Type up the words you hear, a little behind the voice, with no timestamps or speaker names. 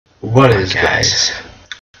What is, guys?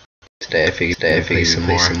 Today I figured some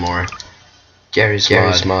more. Garry's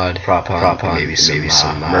mod, prop on, maybe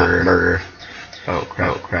some murder. Oh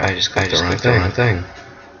crap! I just got the wrong thing.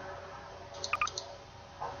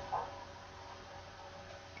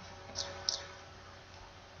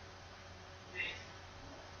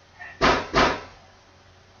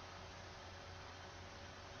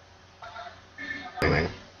 Anyway.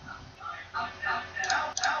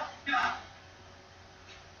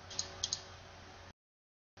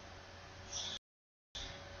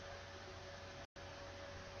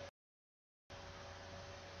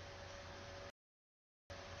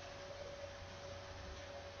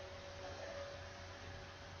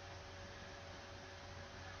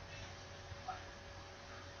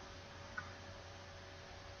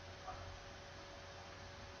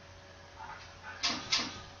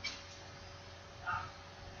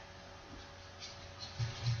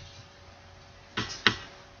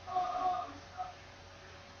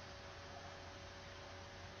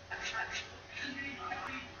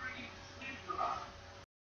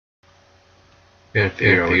 Gotta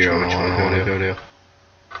figure out which one I want to go to.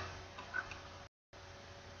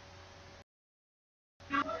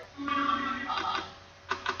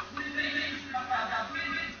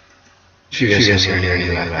 If you guys hear anything in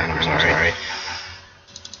the background, I'm sorry.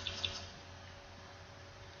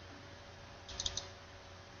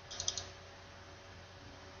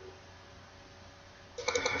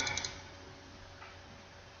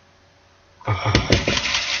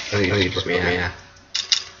 I think it's me, yeah.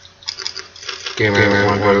 Game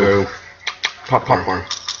one, go. Popcorn.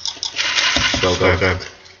 So good.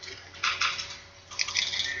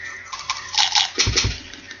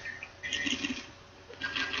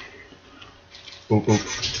 Oop.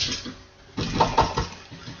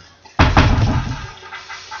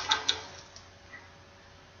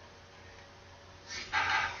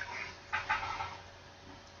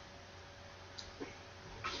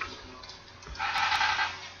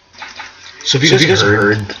 So if you guys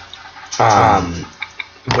heard,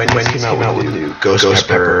 when came out with the new ghost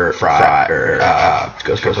pepper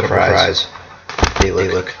fries, they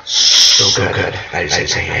look so good. I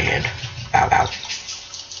just say hand. Ow.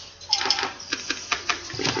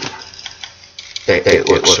 They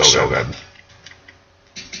look so good.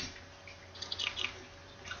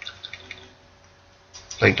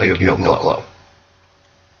 Like you have no glow.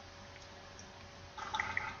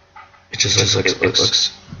 It just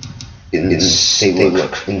looks insanely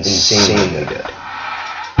good.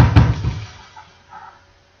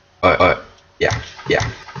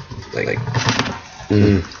 Yeah. Like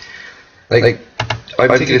I'm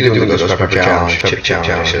thinking of doing a ghost pepper challenge, chip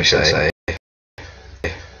challenge, I should say.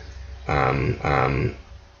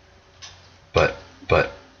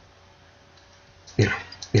 But you know.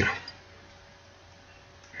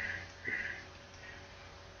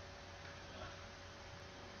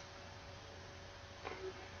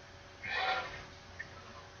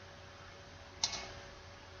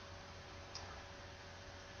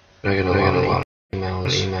 I get a lot of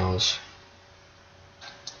emails.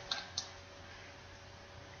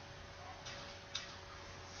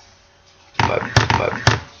 But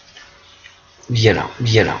you know.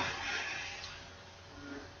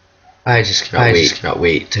 I just cannot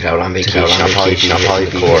wait to go out on vacation. I'll probably be in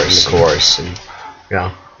the course, and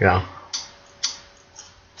yeah.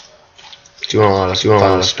 Doing a lot of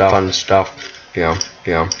fun stuff. Yeah.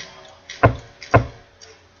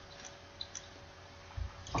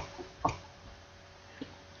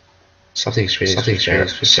 Something is prepared.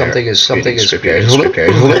 I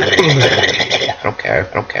don't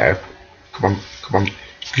care. Come on.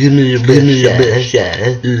 Give me your best shot.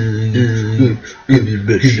 Give me your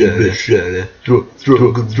best shot. Throw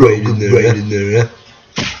a good right in there.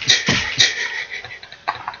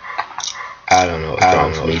 I don't know.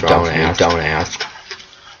 Don't ask.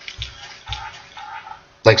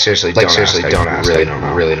 Like seriously, don't ask.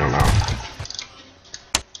 Really don't know.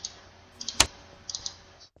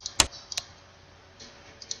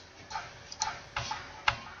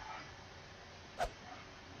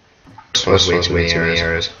 This was way too many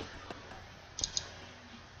errors.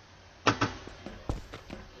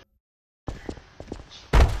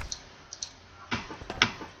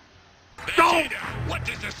 What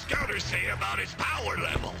does the scouter say about his power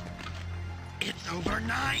level? It's over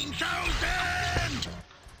 9,000!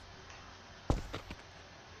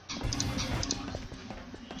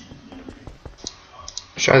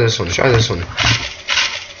 Try this one.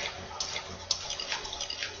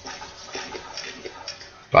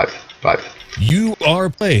 Five. You are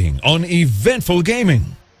playing on Eventful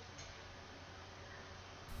Gaming.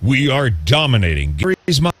 We are dominating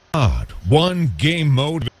Garry's mod. one game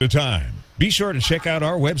mode at a time. Be sure to check out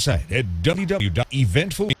our website at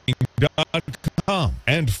www.eventfulgaming.com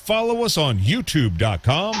and follow us on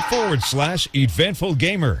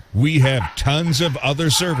youtube.com/eventfulgamer. We have tons of other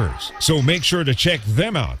servers, so make sure to check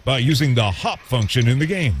them out by using the hop function in the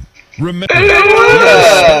game. Remember, be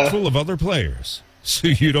respectful of other players so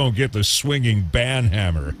you don't get the swinging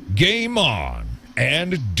banhammer. Game on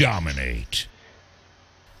and dominate.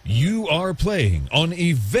 You are playing on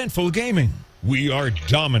Eventful Gaming. We are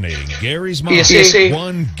dominating Gary's mind,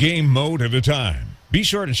 one game mode at a time. Be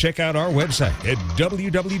sure to check out our website at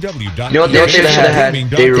www.eventfulgaming.com. You know what they should have had?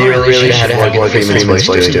 They really should have had more 3 minutes voice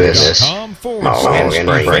doing this. Eventful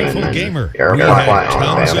Gamer. We have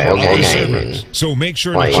tons of other servers, so make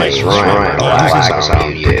sure to check us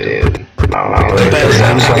out.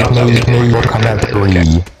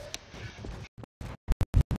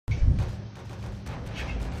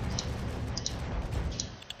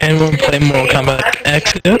 Anyone play Mortal Kombat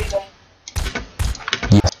X yet?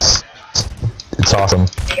 Yes. It's awesome.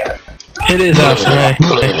 It is awesome, right?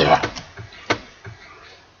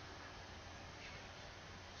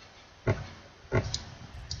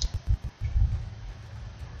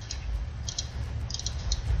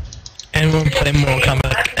 Anyone play Mortal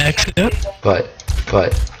Kombat X yet? But.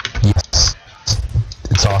 Yes.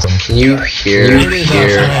 It's awesome. Can you hear?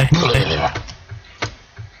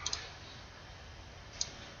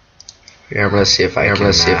 Here, I'm gonna see if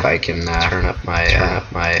I can turn up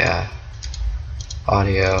my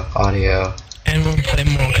audio. Anyone play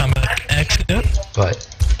Mortal Kombat X yet? But.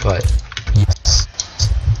 Yes.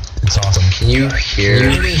 It's awesome. Can you hear?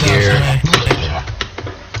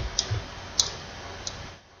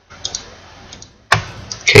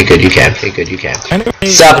 Okay, good. You can.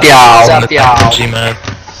 Sup, y'all? G-Man.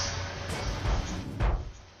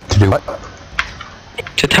 To do what?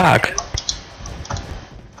 To talk.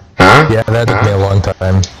 Huh? Yeah, that took me a long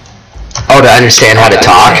time. Oh, to understand how to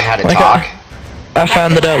talk? I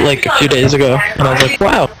found it out like a few days ago, and I was like,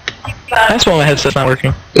 wow, that's why my headset's not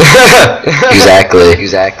working.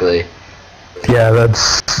 Exactly. Yeah,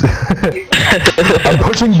 that's... I'm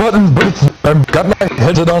pushing buttons, but I've got my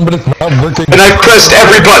headset on, but it's not working. And I've pressed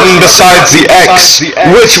every button besides the X.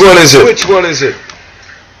 Which one is it?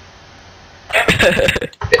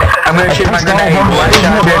 I'm gonna shoot my grenade.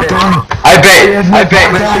 I bet,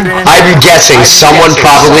 I'm guessing someone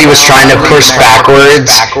probably was trying to push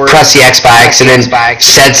backwards, press the X by accident,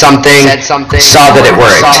 said something, saw that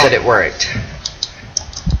it worked.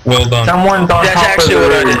 Well done. Someone's on top of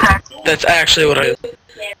the... That's actually what I did.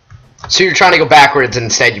 So you're trying to go backwards and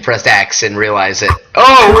instead you pressed X and realize it.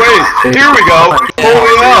 Oh wait, here we go.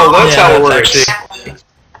 Holy hell, that's how it works.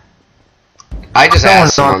 I just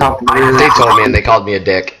asked someone. They told me and they called me a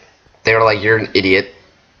dick. They were like, "You're an idiot,"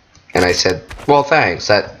 and I said, "Well, thanks.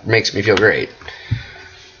 That makes me feel great."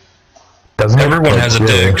 Everyone has a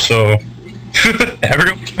dick, so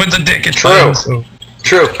everyone's a dick. It's True. fine, so.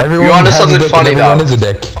 True. Everyone You wanted has a something dick funny and though? everyone is a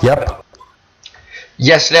dick. Yep.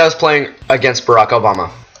 Yesterday I was playing against Barack Obama.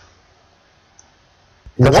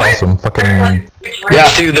 That's awesome. Fucking... Yeah.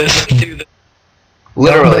 Do this.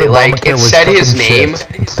 Literally, like, it said his name.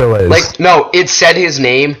 It still is. Like, no, it said his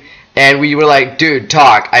name, and we were like, dude,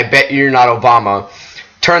 talk. I bet you're not Obama.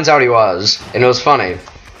 Turns out he was, and it was funny.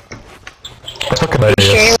 That's fucking hilarious.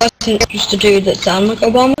 Sure he wasn't just a dude that sounded like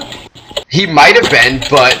Obama? He might have been,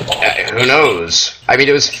 but who knows? I mean,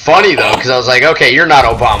 it was funny, though, because I was like, okay, you're not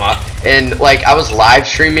Obama. And, like, I was live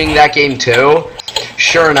streaming that game, too.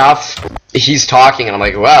 Sure enough, he's talking, and I'm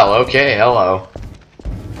like, well, okay, hello.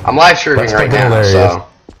 I'm live streaming right now, so...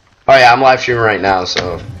 Oh yeah, I'm live streaming right now,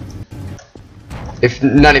 so... If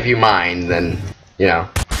none of you mind, then, you know.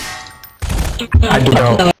 I do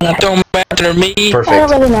not. Don't matter to me. Perfect. I don't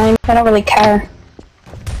really mind. I don't really care.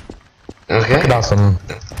 Okay. Awesome.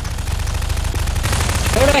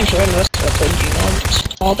 I would enjoy most of the Gmail,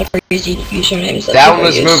 just all the crazy usernames that That people one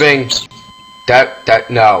was use. moving.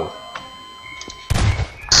 No.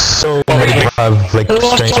 So many people have, like,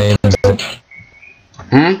 strange names.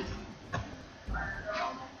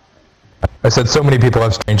 I said so many people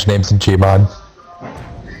have strange names in Gmod.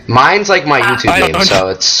 Mine's like my YouTube name, so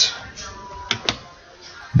it's...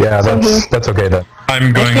 Yeah, that's okay then.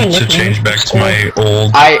 I'm going to change back to my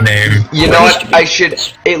old name. You know what? I should...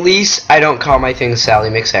 At least I don't call my thing Sally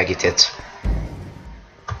McSaggy Tits.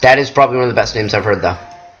 That is probably one of the best names I've heard, though.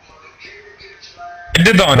 I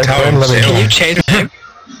did that on Tower. Can you change my name?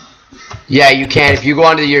 Yeah, you can. If you go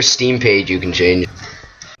onto your Steam page, you can change it.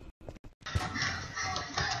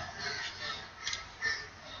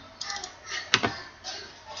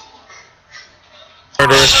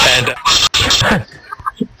 Murderous Panda.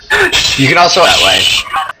 You can also that way.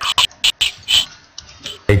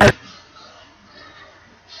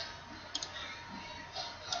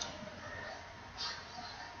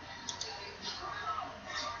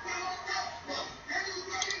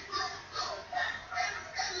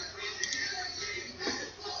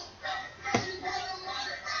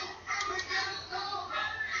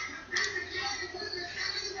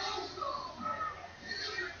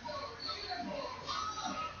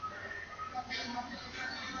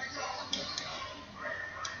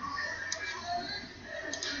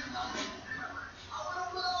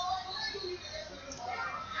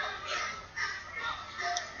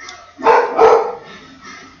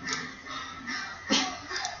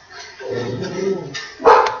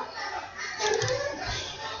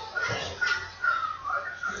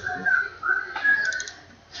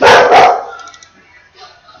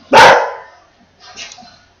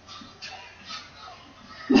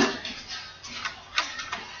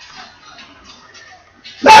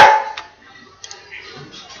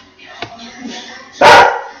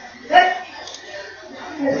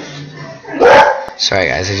 Sorry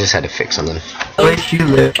guys, I just had to fix something. Place you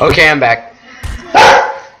live. Okay, I'm back.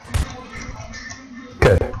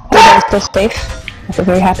 Good. You guys still safe? I feel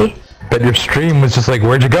very happy. But your stream was just like,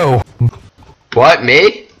 where'd you go? What,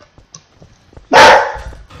 me?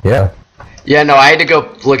 Yeah. Yeah, no, I had to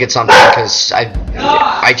go look at something because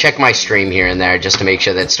I check my stream here and there just to make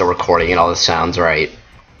sure that it's still recording and all the sounds right.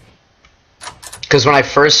 Because when I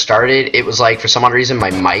first started, it was like for some odd reason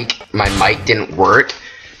my mic didn't work,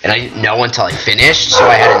 and I didn't know until I finished. So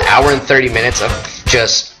I had an hour and 30 minutes of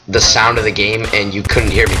just the sound of the game, and you couldn't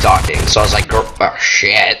hear me talking. So I was like, oh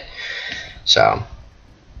shit. So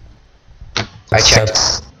I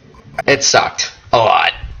checked. It sucked a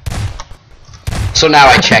lot. So now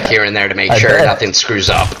I check here and there to make sure nothing screws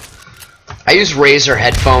up. I use Razer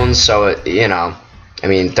headphones, so you know, I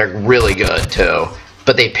mean, they're really good too.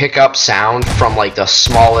 But they pick up sound from like the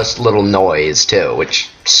smallest little noise too, which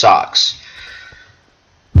sucks.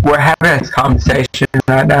 We're having this conversation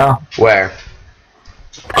right now. Where?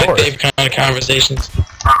 Like they've kind of conversations.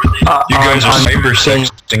 You guys are cyber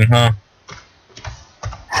sexting, huh?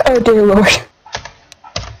 Oh dear lord.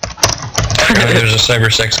 There's a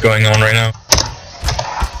cyber sex going on right now.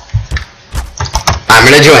 I'm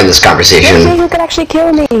gonna join this conversation. You could actually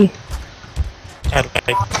kill me. I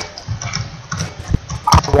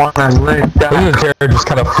wanna live Look at the chair just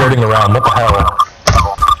kind of floating around. What the hell?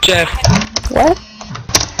 Jeff. What?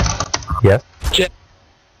 Yes? Jeff.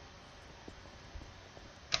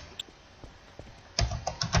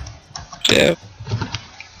 Jeff.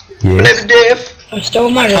 Yes. Diff. I'm still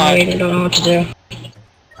married and don't know what to do.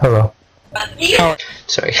 Hello.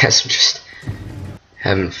 Sorry guys, I'm just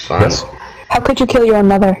having fun. Yes. How could you kill your own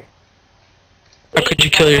mother? How could you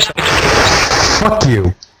kill yourself? Fuck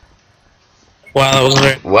you. Wow, that was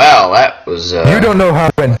very... Well, that was You don't know how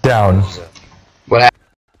it went down. what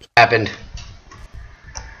happened.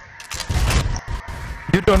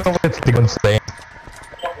 You don't know what it's going to say.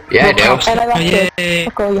 Yeah, I do. And I left Yay. it.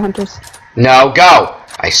 Fuck all you hunters. No, go!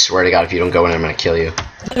 I swear to God, if you don't go in, I'm gonna kill you.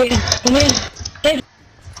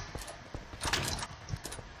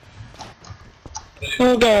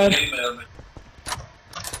 Oh god.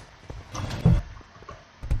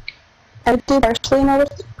 I do partially know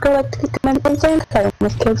what to go like to commit incident because I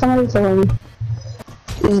almost killed somebody, so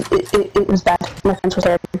it was bad. My friends were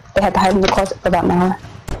there. They had to hide in the closet for about an hour.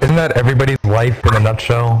 Isn't that everybody's life in a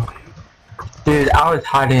nutshell? Dude, I was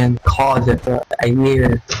hiding in the closet for a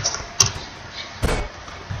year.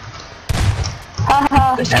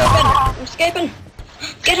 Haha. I'm escaping.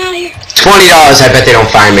 Get out of here. $20, I bet they don't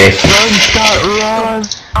find me. Run, Scott, run!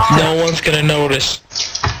 No one's gonna notice.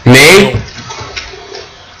 Me?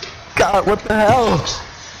 God, what the hell?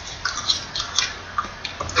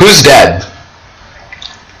 Who's dead?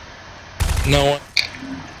 No one.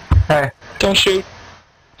 Hey, Don't shoot.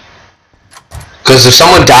 Because if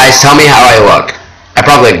someone dies, tell me how I look. I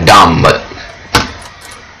probably look dumb, but...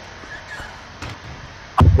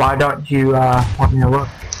 why don't you want me to look?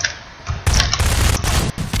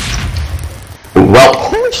 Well,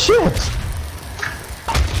 Holy shit!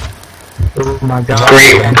 Oh my god.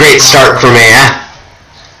 great start for me, eh?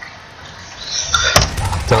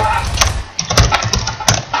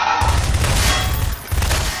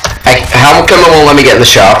 How come it won't let me get in the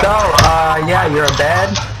shop? So, yeah, you're a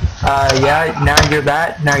bed. Yeah, now you're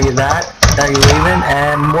that, now you're that, now you're leaving,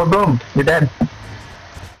 and more boom, you're dead.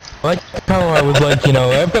 Like how I was like, you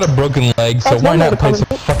know, I've got a broken leg, so why not play some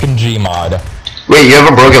fucking Gmod? Wait, you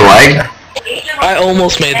have a broken leg? I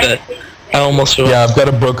almost made that. I almost feel. Yeah, I've got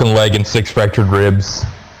a broken leg and 6 fractured ribs.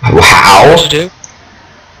 Wow. What'd you do?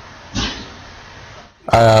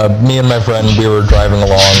 Me and my friend, we were driving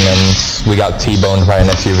along and we got T-boned by an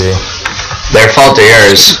SUV. Their fault or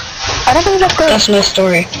yours? I don't think that's good. That's my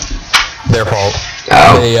story. Their fault.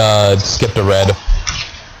 Oh. They, skipped a red.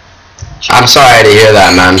 I'm sorry to hear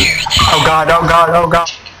that, man. Oh god, oh god, oh god.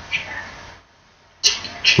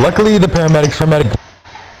 Luckily, the paramedics were medic.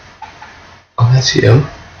 Oh, that's you?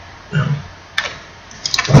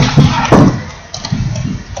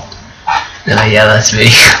 No, yeah, that's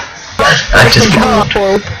me. I just...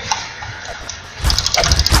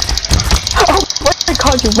 Oh, what did I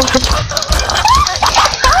call you?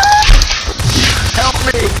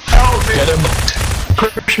 Get him.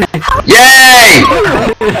 Yay!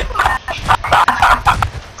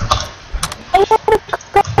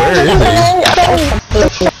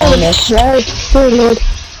 Where is he?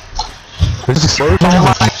 This is so down.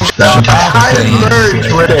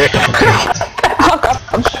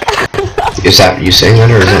 Is that you saying that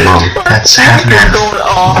or is it mom? That's happening.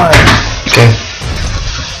 Okay.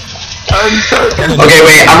 Okay,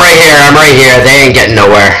 wait, I'm right here, They ain't getting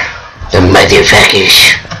nowhere. The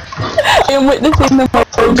motherfuckers. I am witnessing the most.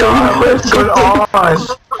 Oh god, what's going on?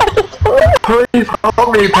 Please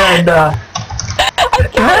help me, Panda.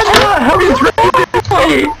 Panda, help me.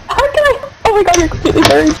 How can I? Oh my god, you're completely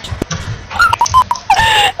buried.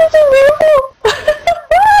 This is beautiful.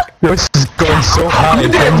 This is going so high,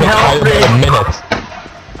 it's going to higher than a minute.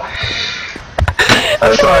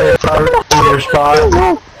 I'm sorry, I was in your spot.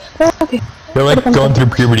 Okay. You're like going through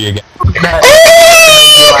puberty again.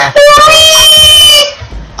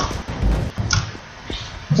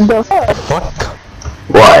 Go for it. Fuck.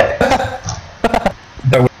 What?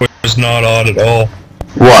 That was not odd at all.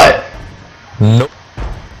 What? Nope.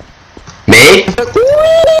 Me?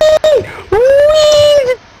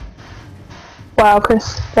 Wow,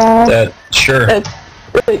 Chris. Sure.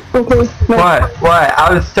 Okay. No. What?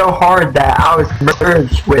 I was so hard that I was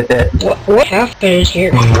merged with it. What happened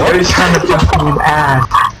here? It was trying to fuck me ass.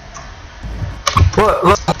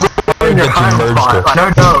 Look in your That you merged spot.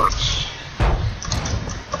 it. No.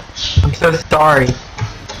 I'm so sorry.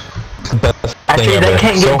 The best Actually, thing they ever.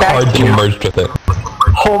 can't So get back hard to you you. merged with it.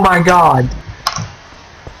 Oh my god.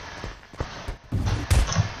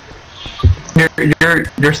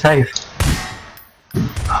 You're safe.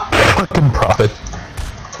 Fucking profit.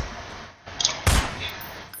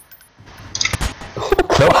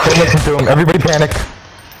 Nope, don't listen to him. Everybody panic.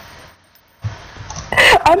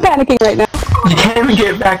 I'm panicking right now. You can't even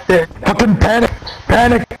get back there. Fucking panic.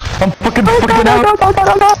 Panic. I'm fucking freaking out.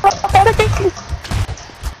 Panicking.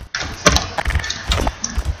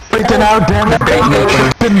 Freaking out, damn it.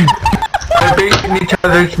 They're beating each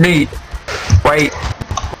other's meat. Wait.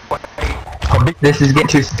 This is getting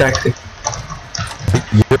too sexy.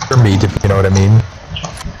 You're meat, if you know what I mean.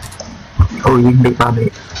 Oh, you can beat my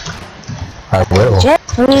meat. I will.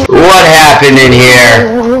 What happened in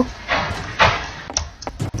here?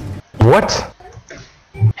 What?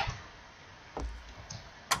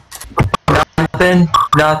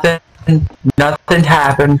 Nothing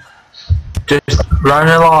happened. Just run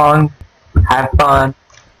along, have fun.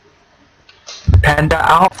 Panda,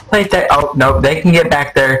 I'll play that. Oh, no, they can get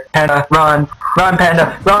back there. Panda, run,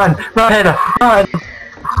 Panda, run, Panda, run.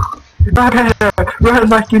 Run, Panda, run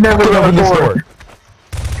like you never done before.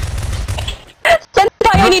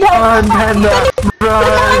 Senpai, I need help. Run, Panda,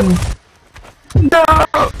 run. No.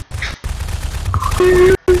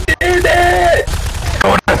 You did it.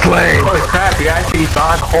 Go to flame. Holy crap, you actually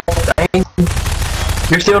saw the whole thing?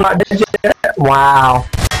 You're still not dead yet? Wow.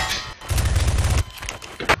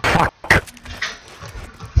 Fuck.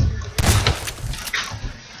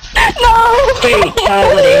 No.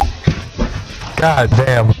 Fatality. God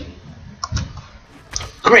damn.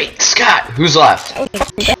 Great Scott! Who's left? Oh,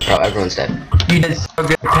 everyone's dead. You did so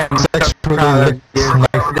good, Panda. So Sexually proud of you.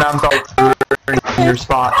 sniped. And I'm so in your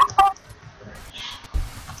spot.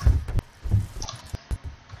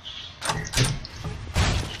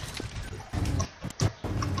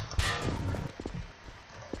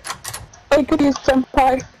 I could use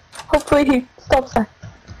Senpai. Hopefully he stops that.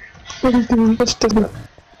 What he's doing, what's doing.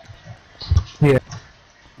 Yeah.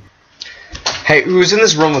 Hey, who's in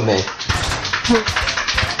this room with me?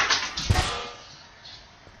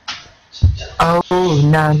 Oh,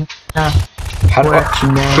 nah. How do I,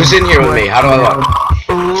 who's in here with me? How do I look?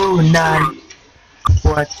 Oh, nah.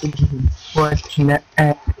 What's your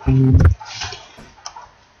name?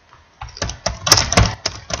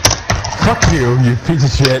 Fuck you, you piece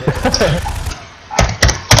of shit.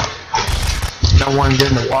 No one's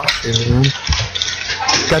in the washroom.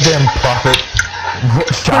 Goddamn profit.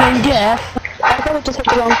 Shot. I probably just hit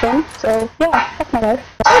the wrong thing, so yeah, that's my life.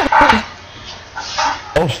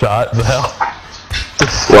 Oh, shot. The hell?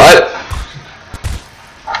 What?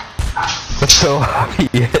 That's so high he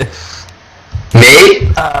is. Me?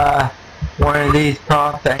 One of these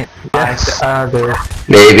props ain't like the other.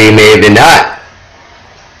 Maybe, maybe not.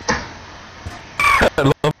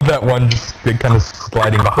 I love that one just kind of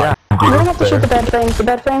sliding behind You you don't have to shoot the there. bed frames. The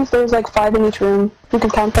bed frames, there's like 5 in each room. You can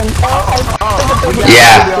count them.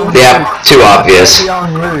 Yeah, too obvious. Baby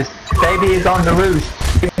on loose. Baby is on the loose.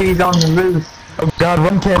 Baby's on the loose. Oh god,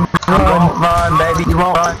 run, Ken, You run! won't run, baby. You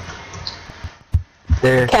won't run.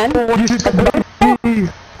 There. Ken? You shoot the baby!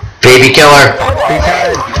 Baby killer.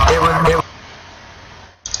 Because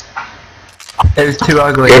it was too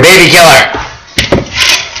ugly. You're a baby killer.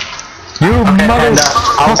 You Okay, mother... Panda,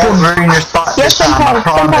 I won't ruin your spot Yes, this time, I Senpai. Senpai,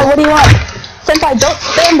 promise. what do you want? Senpai, don't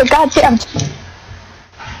spam the goddamn...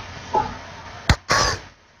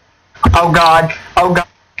 Oh god. Oh god.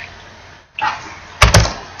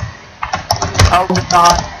 Oh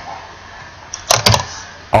god.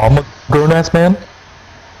 I'm a grown-ass man?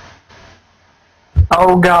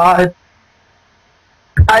 Oh god.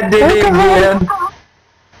 I did it again.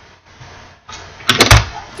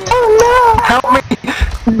 Help me!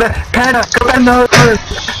 Panda, go back in the other room!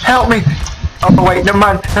 Help me! Oh wait, never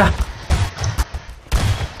mind.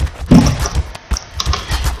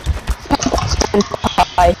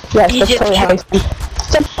 Yes, that's totally how I think.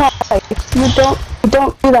 You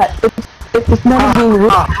don't do that. It's not being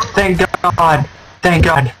rude. Thank God. Thank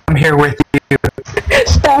God. I'm here with you.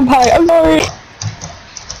 Stand high, I'm sorry.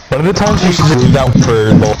 One of the times you should just leave out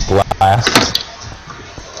for the last.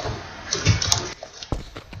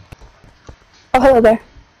 Oh, hello there.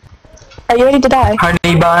 Are you ready to die?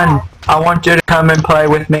 Honey bun, I want you to come and play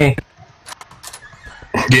with me.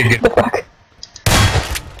 The fuck?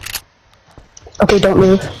 Okay, don't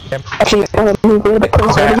move. Actually, move a little bit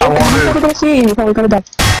closer. Okay, I won't move. You're gonna see you, you're probably gonna die.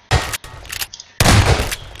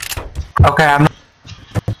 Okay,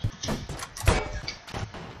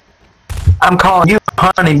 I'm calling you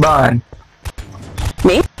honey bun.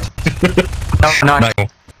 Me? No, not you.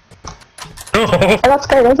 I got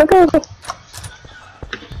scared, I was like, oh.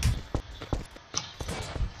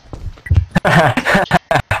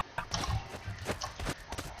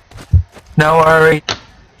 No worry.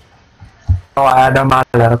 Oh, I don't mind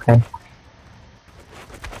that, okay.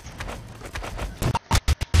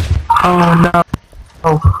 Oh no.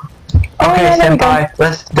 Oh. Okay, yeah, senpai,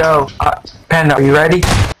 let's go. Panda, are you ready?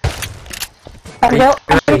 No,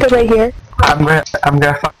 I'm good right here. I'm gonna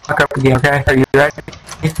fuck up again, okay? Are you ready?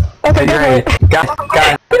 Okay, Are you ready? Guys,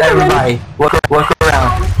 everybody, look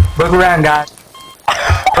around. Look around, guys.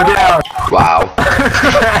 Look around. Wow.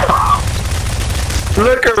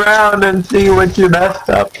 Look around and see what you messed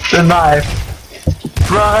up tonight.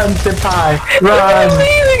 Run, senpai, run. I'm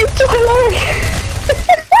leaving, it's too hilarious.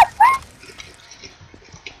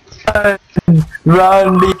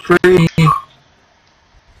 Run, be free.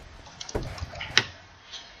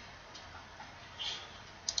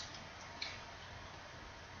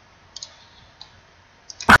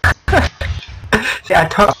 See, I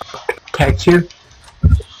told protect you.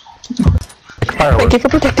 Thank you for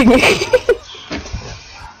protecting me.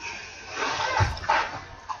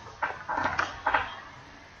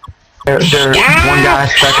 There's one guy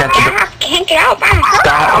stuck at the door. Can't get out my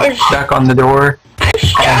house. Stuck on the door.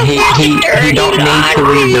 And he don't need to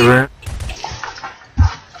leave the room.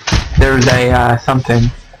 There's a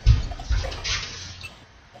something.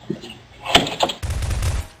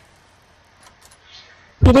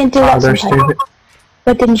 You didn't do Oh, that they're sometime. stupid.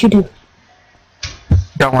 What didn't you do?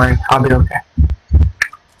 Don't worry, I'll be okay.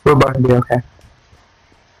 We'll both be okay.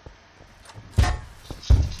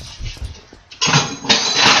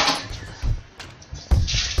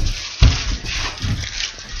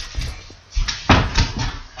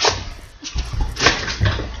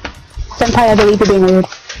 Senpai, I believe you're being rude.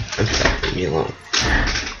 Okay, leave me alone.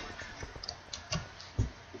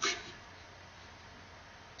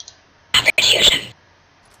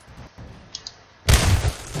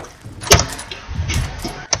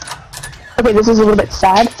 Okay, this is a little bit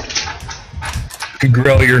sad.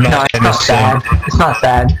 Grill, you're No, not it's not sad. It's not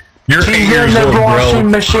sad. You're 8 She's years in the old, washing bro.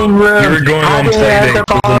 machine room. You were going on hiding at Saturday the with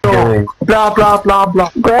the bottle. girl. Blah blah blah blah.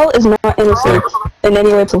 Girl is not innocent in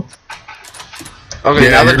any way. Okay,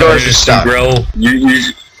 now the you're doors not are stuck. Grill,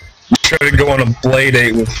 you try to go on a play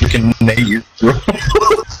date with freaking Nate.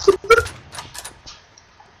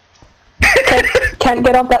 Can't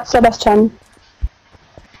get off that Sebastian.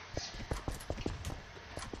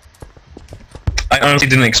 I honestly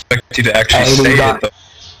didn't expect you to actually say it, though.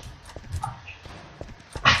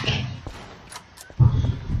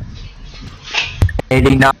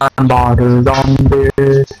 $89 bottles on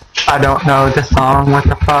beer. I don't know the song. What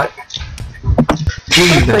the fuck?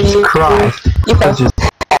 Jesus Christ! This is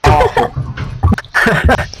awful.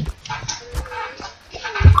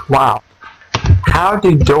 Wow. How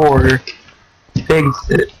do door fix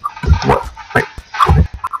it? What? Wait.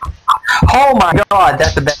 Oh my God!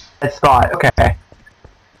 That's a bad spot. Okay.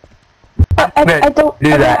 I don't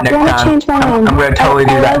do that next time. Change my mind. I'm gonna totally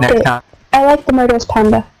do that next time. I like the murderous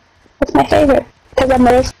panda. That's my favorite. Because I'm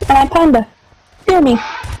murderous and I'm panda. Hear me.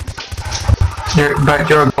 But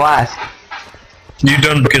you're a glass. You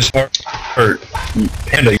done broke his heart.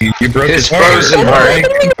 Panda, you broke his heart. frozen heart. I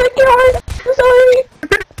didn't mean to break your heart. I'm sorry.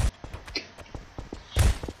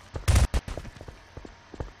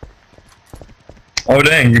 Oh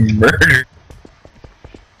dang, you murdered.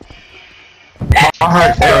 My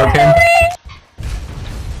heart's broken.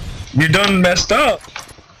 You done messed up.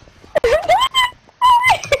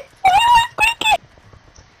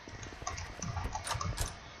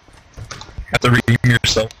 Have to redeem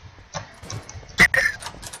yourself.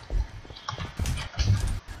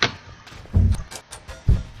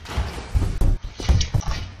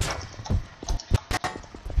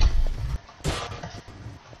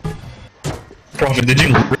 Prophet, did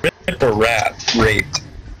you rip or raped?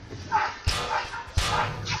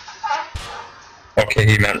 Okay,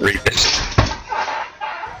 he meant rapist.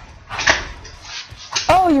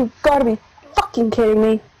 Oh, you gotta be fucking kidding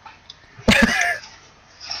me.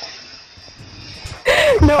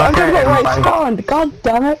 No, I'm talking about where I spawned. God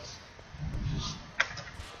damn it.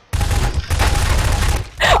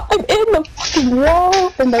 I'm in the fucking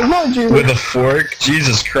wall and I love you. With a fork?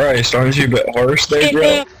 Jesus Christ, aren't you a bit harsh there,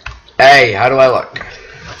 bro? Hey, how do I look?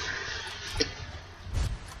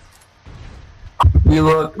 You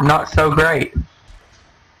look not so great.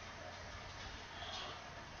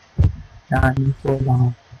 94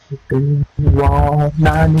 bombs. On the wall.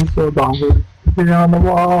 94 bombs. On the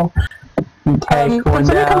wall. You take one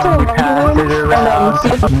down, you pass it around.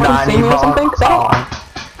 90 bombs.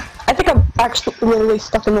 I think I'm actually literally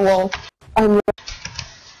stuck in the wall.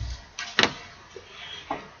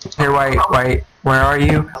 Here, wait. Where are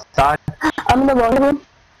you? Outside? I'm in the wrong room.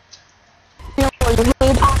 You know where you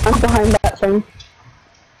need? I'm behind that thing.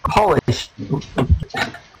 Holy sh...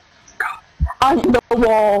 On the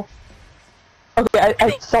wall. Okay,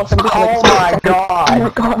 I saw somebody. Oh my god. Oh my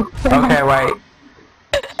god. Okay, wait.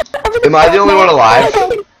 Am I the only one alive?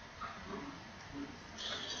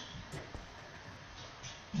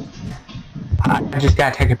 I just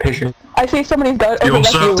gotta take a picture. I see somebody's got. You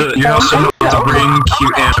also have to. You also have to bring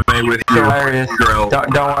cute anime with you. Hilarious. Girl.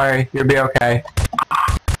 Don't worry, you'll be okay.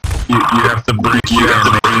 You have to bring cute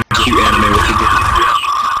anime with you.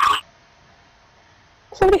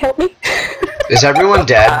 Somebody help me. Is everyone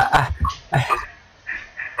dead?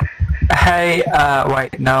 Hey,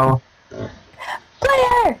 wait, no.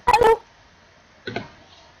 Player, hello.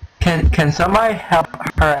 Can somebody help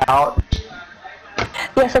her out?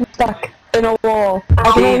 Yes, I'm stuck in a wall.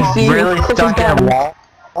 I can only see. She's really stuck in a down. wall.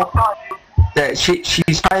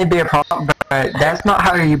 She's trying to be a prop, but that's not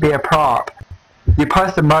how you be a prop. You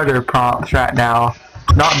post the murder prompts right now,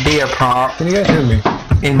 not be a prop. Can you guys hear me?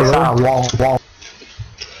 Inside a wall.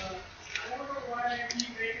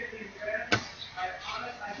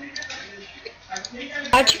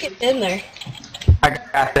 How'd you get in there? I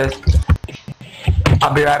got this.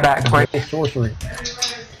 I'll be right back. Wait. Sorcery.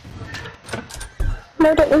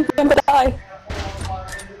 No, don't leave me, I'm gonna die.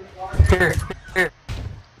 Here.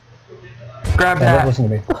 Grab Panda, that. listen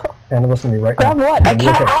to me. Panda, listen to me right Grab now. what? I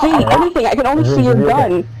can't see anything. I can only see your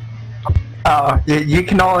gun. Oh, you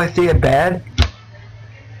can only see a bed?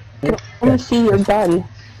 I can only see your gun.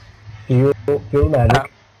 Feel the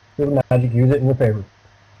magic. Feel the magic. Use it in your favor.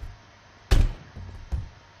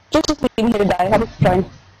 Just leave me to die. Have a fun.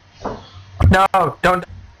 No,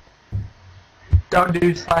 don't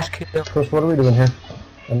do slash kill. Chris, what are we doing here?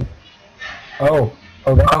 Oh,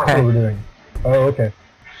 that's Okay. what we're doing. Oh, okay.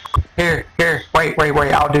 Here, wait,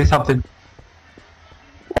 I'll do something.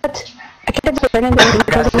 What? I can't do anything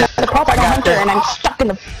because I'm not a prop. I'm a hunter and I'm stuck in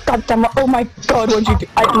the goddamn. Oh my god, what'd you do?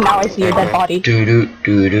 Now I see your dead body. Do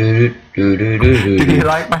you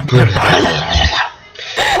like my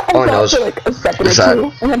Oh no, for like a second or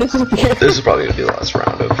two, and then it's disappeared. this is probably gonna be the last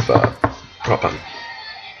round of propping.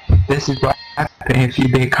 This is what happens if you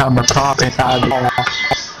become a prop inside the wall.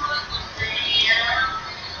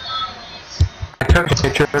 I took a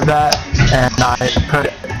picture of that and I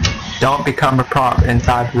put don't become a prop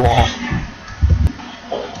inside the wall.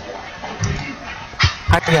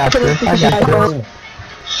 I got this.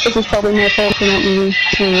 This is probably more fun than me.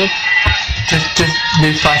 Just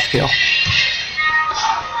do slash kill.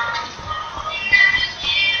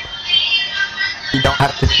 You don't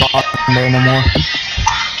have to spawn there no more.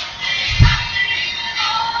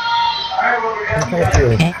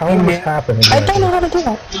 How did this happen? I don't know how to do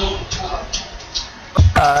that.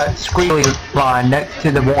 Squiggly line next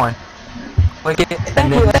to the one. Click it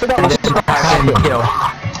and then type in kill.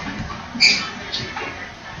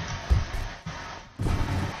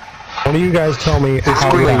 Why don't you guys tell me The how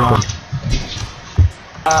it squiggly happened?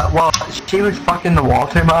 line. Well, she was fucking the wall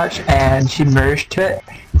too much and she merged to it.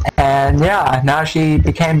 And yeah, now she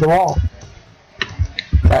became the wall.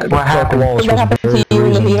 That's what happened. The wall is Did that happen to you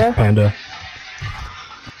in the video? Panda.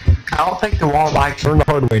 I don't think the wall likes Learn the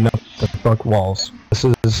hard way not to fuck walls.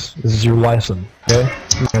 This is your lesson, okay?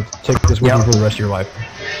 You have to take this with you for the rest of your life.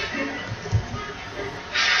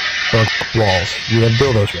 Fuck walls. You have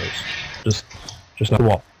dildo shows. Just not a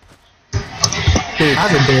wall. Dude, I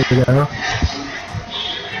can do it though.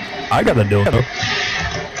 I got a dildo.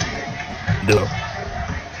 Dildo.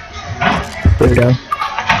 There we go.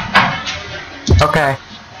 Okay.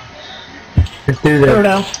 Let's do this.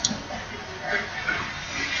 Now.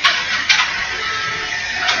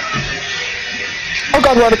 Oh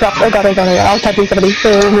god, water drops. Oh god, I'll type in somebody.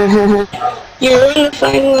 You're in the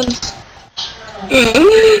fine ones.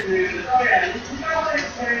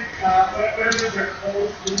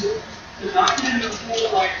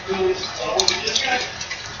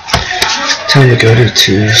 Time to go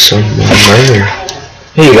to some murder.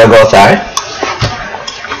 Here you go, go outside.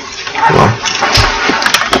 Come on.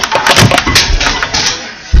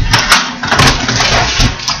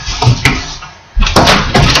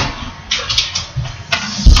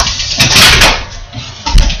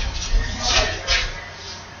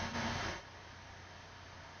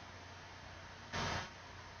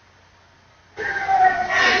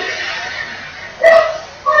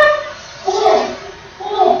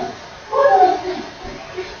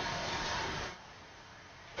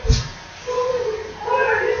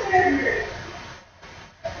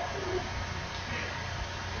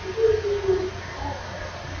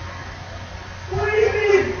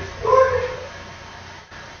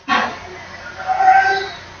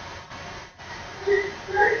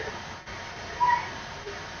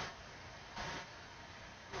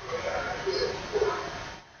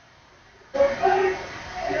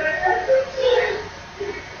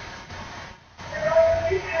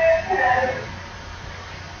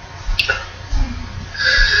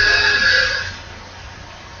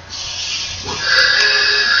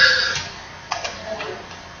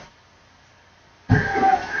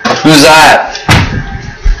 Who's that?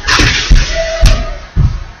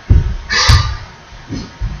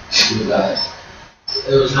 Who's that?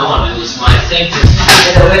 It was no one, it was my thing to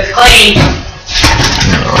it's clean.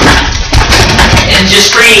 And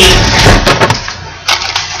just free.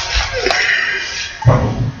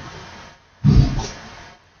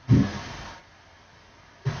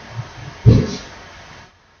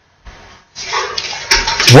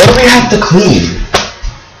 What do we have to clean?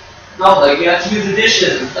 No, like you have to do the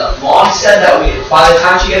dishes and stuff. Mom said that by the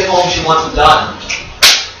time she gets home, she wants them done.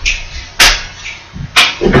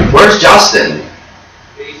 Where's Justin?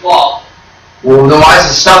 Baseball. Well, then why is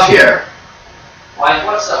the stuff here? Why is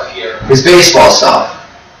what stuff here? His baseball stuff.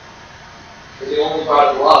 Because he only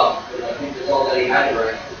brought a glove, but I think that's all that he had to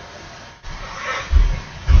bring.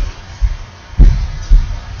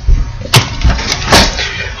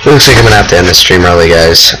 Looks like I'm gonna have to end the stream early,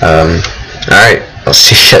 guys. Alright, I'll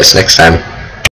see you guys next time.